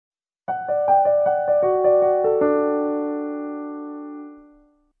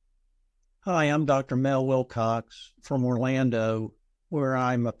Hi, I'm Dr. Mel Wilcox from Orlando, where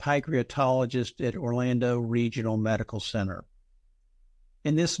I'm a pancreatologist at Orlando Regional Medical Center.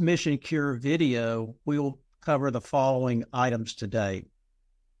 In this Mission Cure video, we will cover the following items today.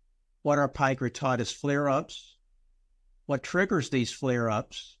 What are pancreatitis flare-ups? What triggers these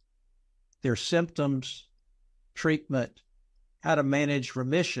flare-ups? Their symptoms, treatment, how to manage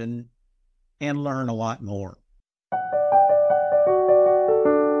remission, and learn a lot more.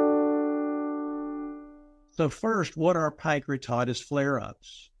 So first, what are pancreatitis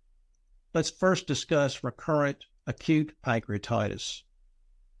flare-ups? Let's first discuss recurrent acute pancreatitis.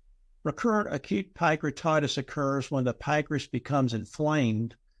 Recurrent acute pancreatitis occurs when the pancreas becomes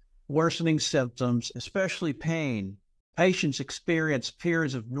inflamed, worsening symptoms, especially pain. Patients experience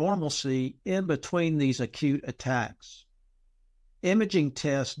periods of normalcy in between these acute attacks. Imaging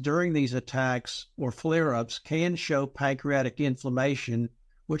tests during these attacks or flare-ups can show pancreatic inflammation,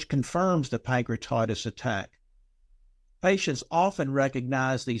 which confirms the pancreatitis attack. Patients often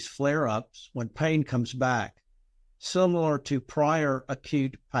recognize these flare-ups when pain comes back, similar to prior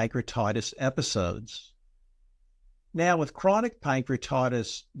acute pancreatitis episodes. Now, with chronic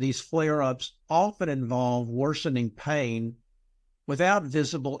pancreatitis, these flare-ups often involve worsening pain without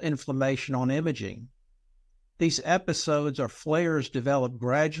visible inflammation on imaging. These episodes or flares develop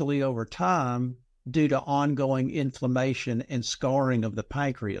gradually over time due to ongoing inflammation and scarring of the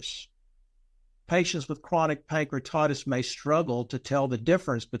pancreas. Patients with chronic pancreatitis may struggle to tell the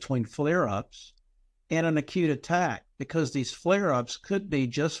difference between flare-ups and an acute attack because these flare-ups could be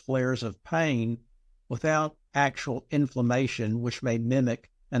just flares of pain without actual inflammation, which may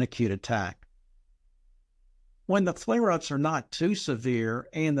mimic an acute attack. When the flare-ups are not too severe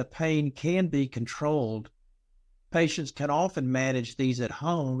and the pain can be controlled, patients can often manage these at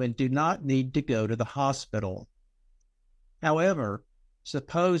home and do not need to go to the hospital. However,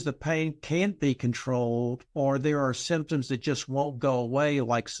 suppose the pain can't be controlled or there are symptoms that just won't go away,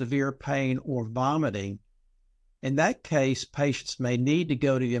 like severe pain or vomiting. In that case, patients may need to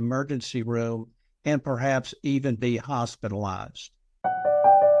go to the emergency room and perhaps even be hospitalized.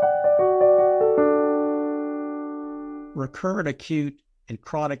 Recurrent acute and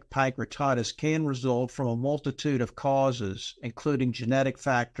chronic pancreatitis can result from a multitude of causes, including genetic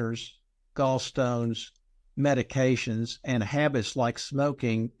factors, gallstones, medications, and habits like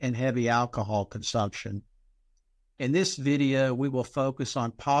smoking and heavy alcohol consumption. In this video, we will focus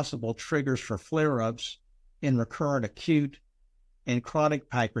on possible triggers for flare-ups in recurrent acute and chronic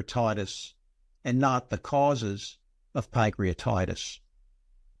pancreatitis, and not the causes of pancreatitis.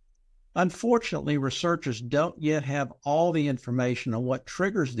 Unfortunately, researchers don't yet have all the information on what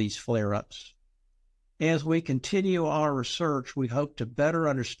triggers these flare-ups. As we continue our research, we hope to better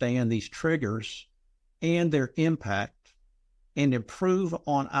understand these triggers and their impact and improve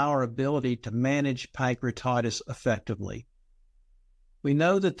on our ability to manage pancreatitis effectively. We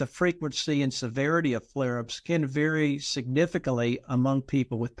know that the frequency and severity of flare-ups can vary significantly among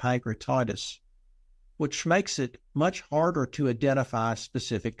people with pancreatitis, which makes it much harder to identify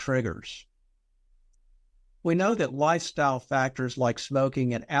specific triggers. We know that lifestyle factors like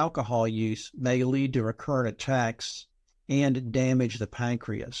smoking and alcohol use may lead to recurrent attacks and damage the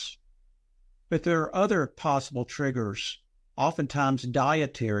pancreas. But there are other possible triggers, oftentimes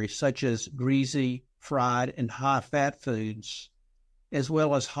dietary, such as greasy, fried, and high-fat foods, as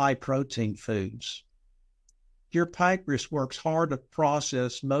well as high-protein foods. Your pancreas works hard to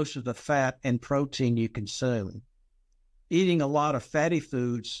process most of the fat and protein you consume. Eating a lot of fatty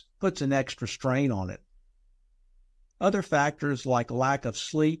foods puts an extra strain on it. Other factors like lack of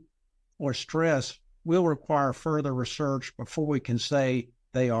sleep or stress will require further research before we can say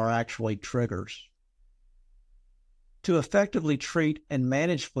they are actually triggers. To effectively treat and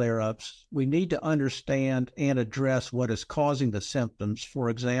manage flare-ups, we need to understand and address what is causing the symptoms. For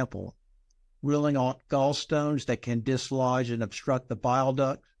example, ruling out gallstones that can dislodge and obstruct the bile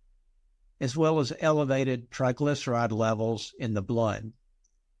duct, as well as elevated triglyceride levels in the blood.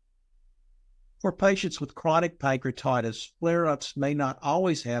 For patients with chronic pancreatitis, flare-ups may not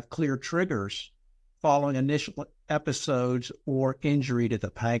always have clear triggers following initial episodes or injury to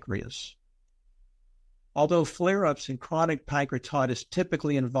the pancreas. Although flare-ups in chronic pancreatitis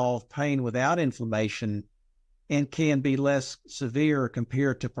typically involve pain without inflammation and can be less severe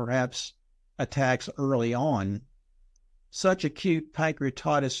compared to perhaps attacks early on, such acute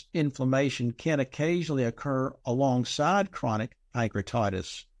pancreatitis inflammation can occasionally occur alongside chronic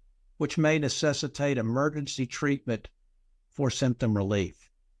pancreatitis, which may necessitate emergency treatment for symptom relief.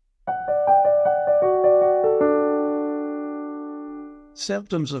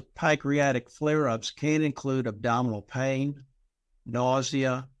 Symptoms of pancreatic flare-ups can include abdominal pain,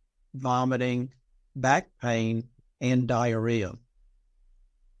 nausea, vomiting, back pain, and diarrhea.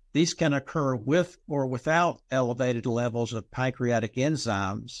 These can occur with or without elevated levels of pancreatic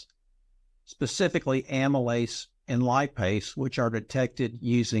enzymes, specifically amylase and lipase, which are detected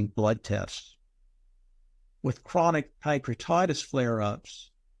using blood tests. With chronic pancreatitis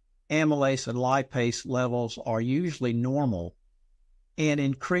flare-ups, amylase and lipase levels are usually normal, and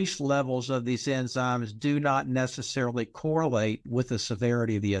increased levels of these enzymes do not necessarily correlate with the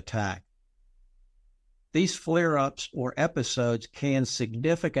severity of the attack. These flare-ups or episodes can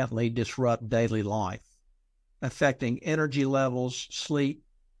significantly disrupt daily life, affecting energy levels, sleep,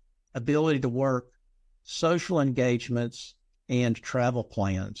 ability to work, social engagements, and travel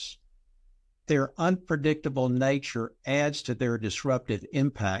plans. Their unpredictable nature adds to their disruptive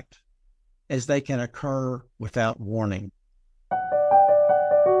impact, as they can occur without warning.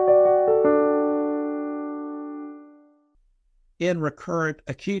 In recurrent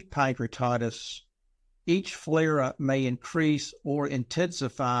acute pancreatitis, each flare-up may increase or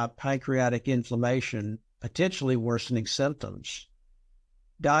intensify pancreatic inflammation, potentially worsening symptoms.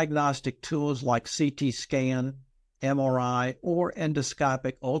 Diagnostic tools like CT scan, MRI, or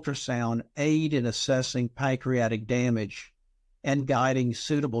endoscopic ultrasound aid in assessing pancreatic damage and guiding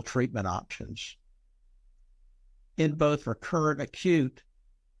suitable treatment options. In both recurrent acute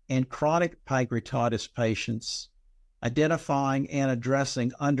and chronic pancreatitis patients, identifying and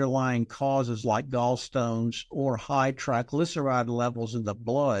addressing underlying causes like gallstones or high triglyceride levels in the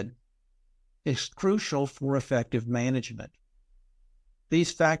blood is crucial for effective management.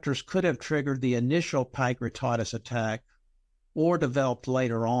 These factors could have triggered the initial pancreatitis attack or developed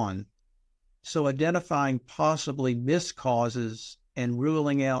later on, so identifying possibly missed causes and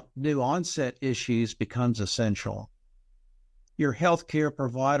ruling out new onset issues becomes essential. Your healthcare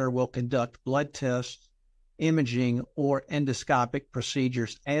provider will conduct blood tests, imaging, or endoscopic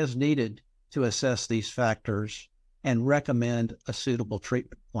procedures as needed to assess these factors and recommend a suitable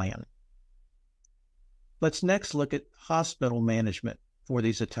treatment plan. Let's next look at hospital management for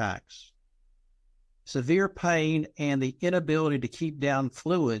these attacks. Severe pain and the inability to keep down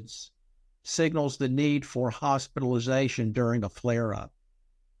fluids signals the need for hospitalization during a flare-up.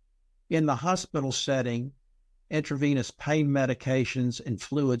 In the hospital setting, intravenous pain medications and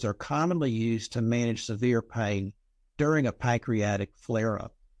fluids are commonly used to manage severe pain during a pancreatic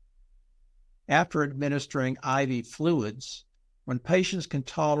flare-up. After administering IV fluids, when patients can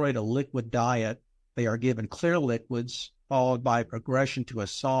tolerate a liquid diet, they are given clear liquids, followed by progression to a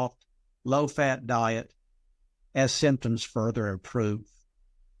soft, low-fat diet as symptoms further improve.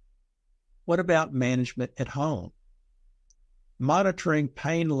 What about management at home? Monitoring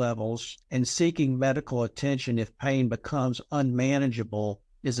pain levels and seeking medical attention if pain becomes unmanageable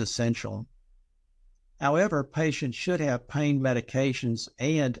is essential. However, patients should have pain medications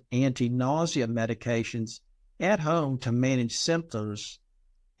and anti-nausea medications at home to manage symptoms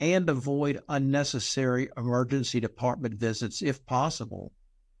and avoid unnecessary emergency department visits if possible.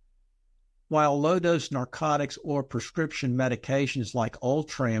 While low-dose narcotics or prescription medications like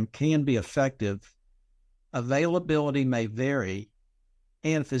Ultram can be effective, availability may vary,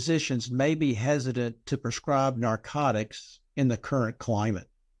 and physicians may be hesitant to prescribe narcotics in the current climate.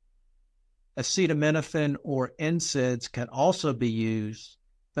 Acetaminophen or NSAIDs can also be used,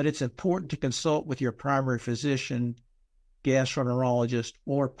 but it's important to consult with your primary physician, gastroenterologist,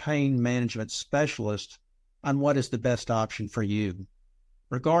 or pain management specialist on what is the best option for you.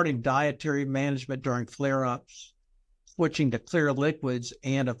 Regarding dietary management during flare-ups, switching to clear liquids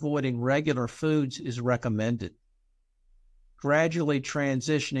and avoiding regular foods is recommended. Gradually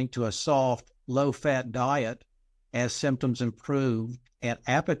transitioning to a soft, low-fat diet as symptoms improve and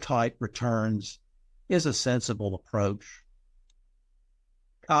appetite returns is a sensible approach.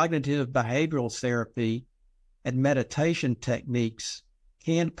 Cognitive behavioral therapy and meditation techniques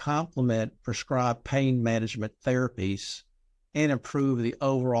can complement prescribed pain management therapies and improve the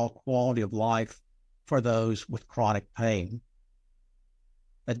overall quality of life for those with chronic pain.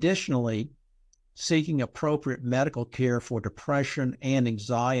 Additionally, seeking appropriate medical care for depression and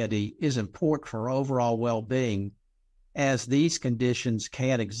anxiety is important for overall well-being, as these conditions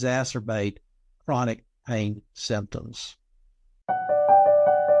can exacerbate chronic pain symptoms.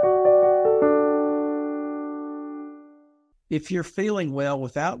 If you're feeling well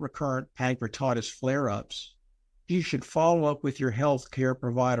without recurrent pancreatitis flare-ups, you should follow up with your healthcare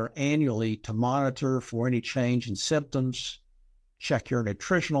provider annually to monitor for any change in symptoms, check your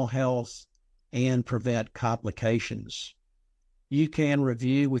nutritional health, and prevent complications. You can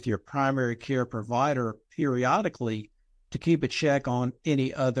review with your primary care provider periodically to keep a check on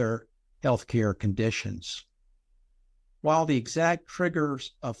any other healthcare conditions. While the exact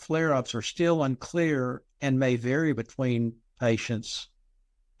triggers of flare-ups are still unclear and may vary between patients,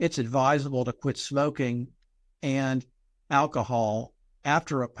 it's advisable to quit smoking and alcohol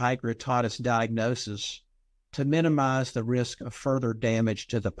after a pancreatitis diagnosis to minimize the risk of further damage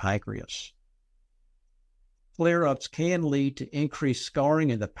to the pancreas. Flare-ups can lead to increased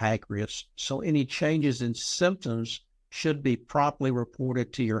scarring in the pancreas, so any changes in symptoms should be promptly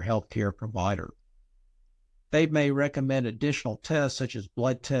reported to your healthcare provider. They may recommend additional tests such as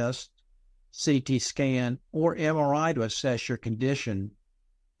blood tests, CT scan, or MRI to assess your condition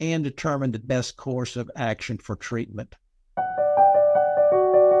and determine the best course of action for treatment.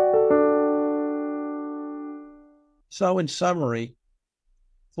 So in summary,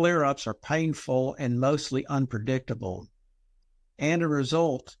 flare-ups are painful and mostly unpredictable, and as a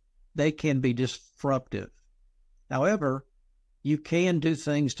result, they can be disruptive. However, you can do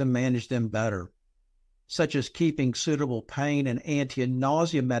things to manage them better, such as keeping suitable pain and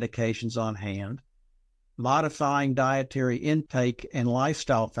anti-nausea medications on hand, modifying dietary intake and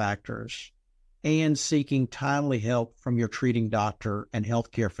lifestyle factors, and seeking timely help from your treating doctor and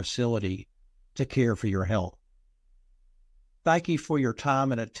healthcare facility to care for your health. Thank you for your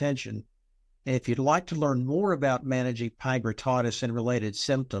time and attention. And if you'd like to learn more about managing pancreatitis and related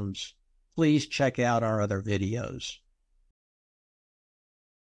symptoms, please check out our other videos.